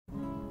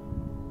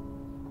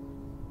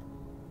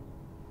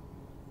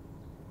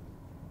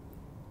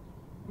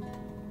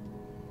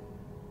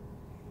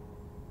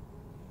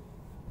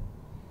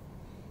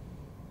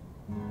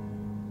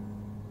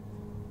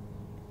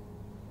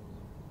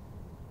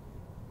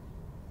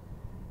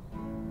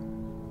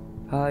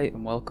Hi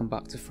and welcome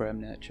back to Frame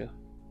Nature.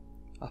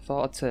 I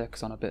thought I'd take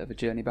us on a bit of a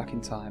journey back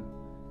in time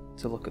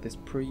to look at this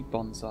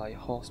pre-bonsai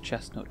horse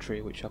chestnut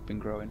tree which I've been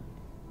growing.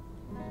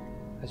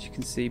 As you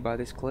can see by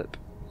this clip,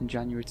 in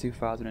January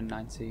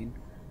 2019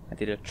 I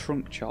did a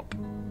trunk chop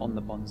on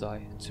the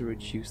bonsai to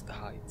reduce the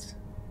height.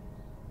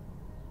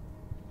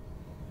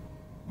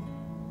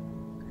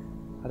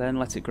 I then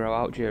let it grow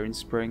out during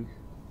spring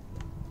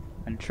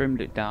and trimmed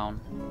it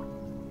down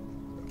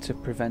to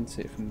prevent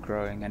it from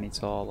growing any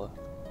taller.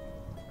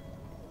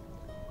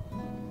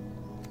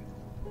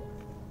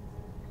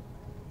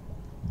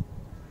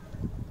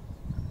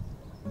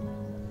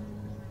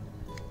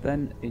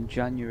 Then in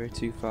January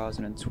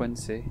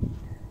 2020,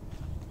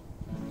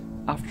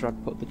 after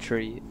I'd put the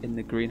tree in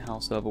the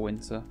greenhouse over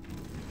winter,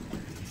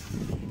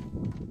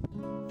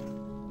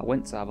 I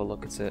went to have a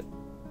look at it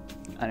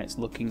and it's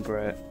looking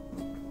great.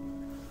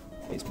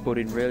 It's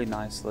budding really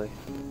nicely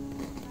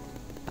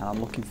and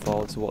I'm looking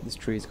forward to what this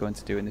tree is going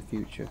to do in the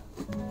future.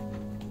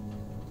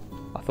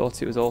 I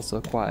thought it was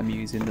also quite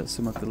amusing that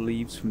some of the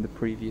leaves from the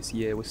previous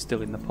year were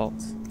still in the pot,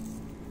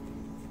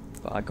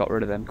 but I got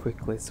rid of them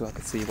quickly so I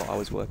could see what I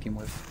was working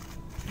with.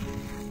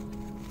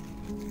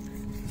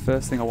 The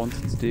first thing I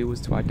wanted to do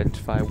was to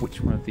identify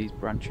which one of these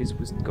branches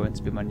was going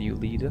to be my new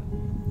leader,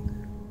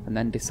 and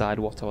then decide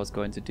what I was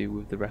going to do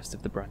with the rest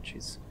of the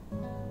branches.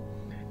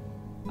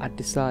 I'd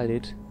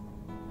decided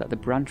that the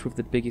branch with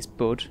the biggest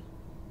bud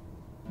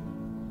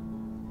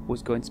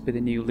was going to be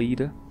the new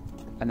leader,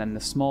 and then the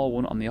small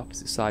one on the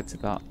opposite side to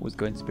that was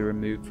going to be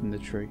removed from the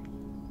tree.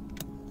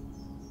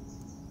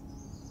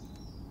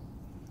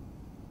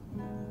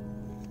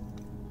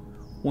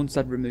 Once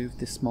I'd removed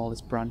this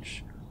smallest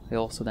branch, I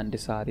also then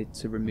decided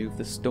to remove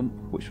the stump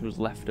which was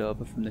left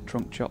over from the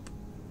trunk chop.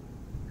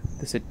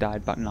 This had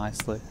died back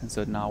nicely, and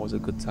so now was a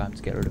good time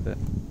to get rid of it.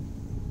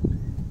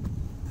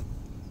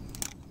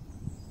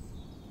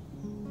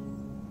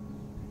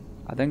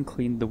 I then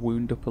cleaned the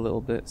wound up a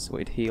little bit so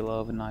it'd heal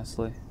over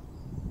nicely.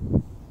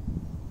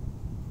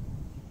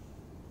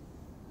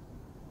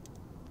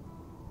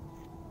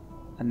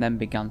 And then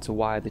began to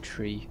wire the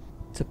tree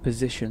to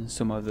position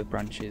some of the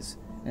branches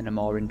in a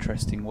more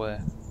interesting way.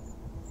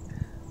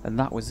 And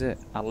that was it.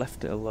 I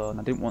left it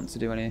alone. I didn't want to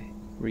do any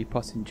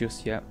repotting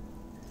just yet,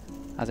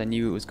 as I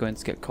knew it was going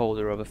to get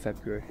colder over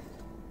February.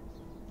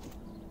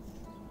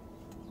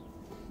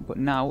 But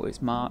now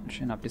it's March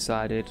and I've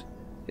decided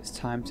it's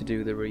time to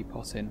do the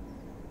repotting.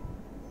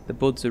 The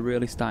buds are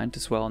really starting to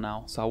swell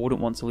now, so I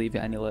wouldn't want to leave it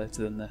any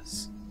later than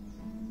this.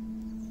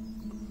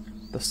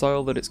 The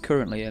soil that it's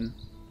currently in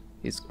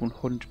is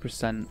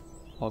 100%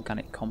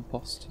 organic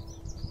compost,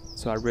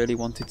 so I really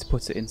wanted to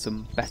put it in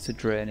some better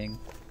draining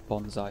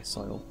bonsai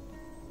soil.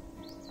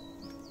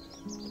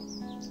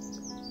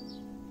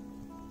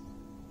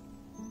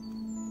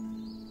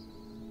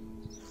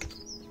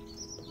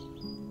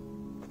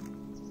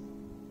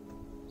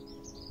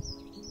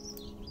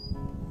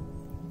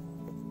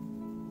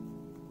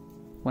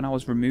 When I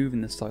was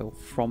removing the soil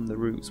from the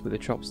roots with a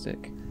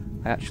chopstick,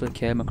 I actually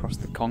came across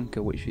the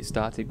conker which it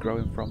started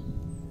growing from,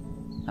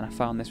 and I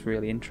found this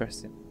really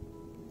interesting.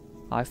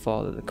 I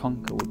thought that the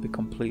conker would be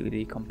completely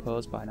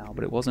decomposed by now,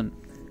 but it wasn't.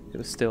 It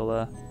was still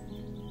there.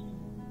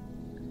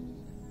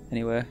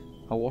 Anyway,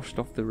 I washed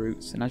off the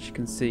roots, and as you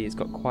can see it's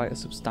got quite a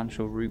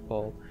substantial root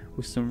ball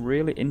with some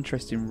really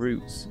interesting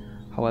roots.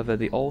 However,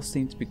 they all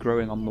seem to be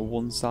growing on the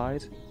one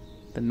side.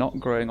 They're not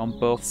growing on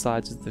both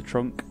sides of the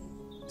trunk.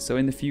 So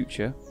in the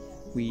future,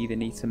 we either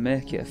need to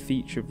make it a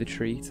feature of the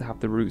tree to have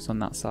the roots on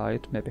that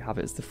side, maybe have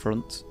it as the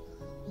front,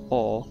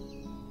 or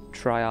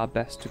try our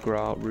best to grow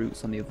out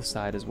roots on the other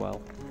side as well.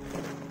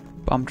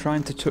 But I'm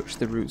trying to touch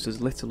the roots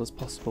as little as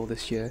possible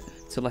this year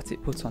to let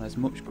it put on as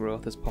much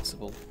growth as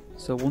possible.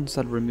 So once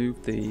I'd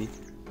removed the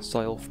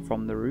soil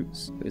from the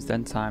roots, it was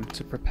then time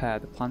to prepare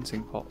the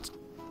planting pot.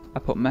 I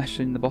put mesh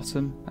in the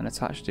bottom and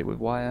attached it with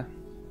wire,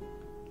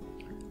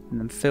 and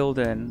then filled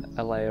in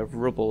a layer of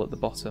rubble at the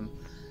bottom,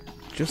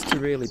 just to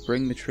really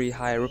bring the tree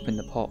higher up in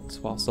the pot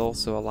whilst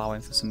also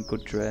allowing for some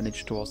good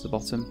drainage towards the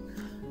bottom,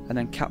 and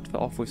then capped that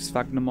off with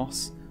sphagnum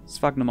moss.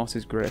 Sphagnum moss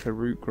is great for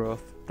root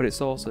growth, but it's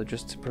also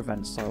just to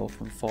prevent soil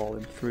from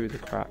falling through the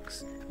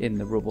cracks in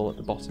the rubble at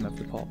the bottom of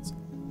the pot.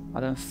 I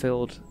then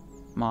filled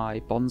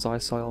my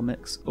bonsai soil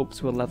mix up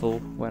to a level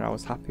where I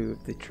was happy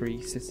with the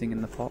tree sitting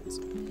in the pot,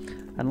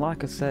 and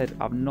like I said,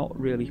 I've not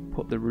really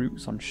put the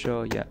roots on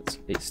show yet.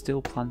 It's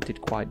still planted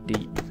quite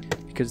deep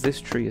because this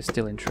tree is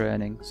still in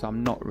training, so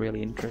I'm not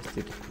really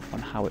interested on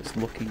how it's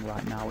looking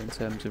right now in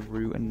terms of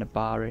root and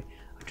nabari.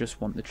 I just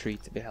want the tree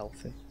to be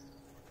healthy.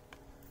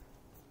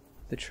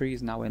 The tree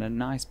is now in a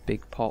nice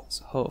big pot,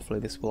 so hopefully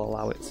this will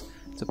allow it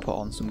to put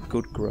on some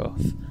good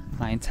growth. And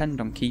I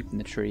intend on keeping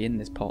the tree in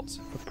this pot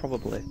for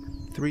probably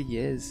 3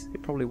 years.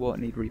 It probably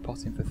won't need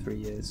repotting for 3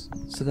 years.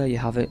 So there you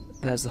have it,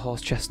 there's the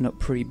horse chestnut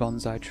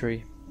pre-bonsai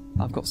tree.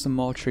 I've got some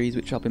more trees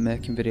which I'll be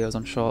making videos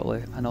on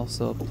shortly, and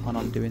also plan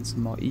on doing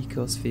some more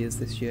ecospheres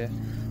this year,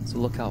 so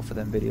look out for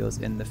them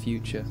videos in the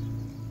future.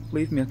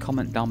 Leave me a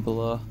comment down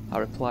below, I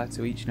reply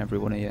to each and every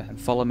one of you, and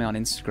follow me on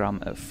Instagram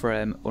at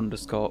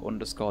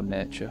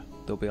frame__nature.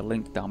 there'll be a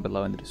link down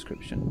below in the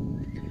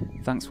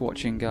description. Thanks for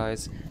watching,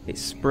 guys.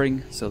 It's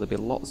spring, so there'll be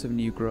lots of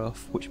new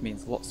growth, which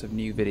means lots of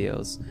new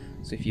videos.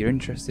 So if you're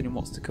interested in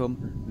what's to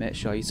come, make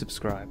sure you're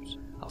subscribed.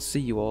 I'll see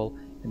you all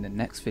in the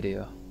next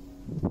video.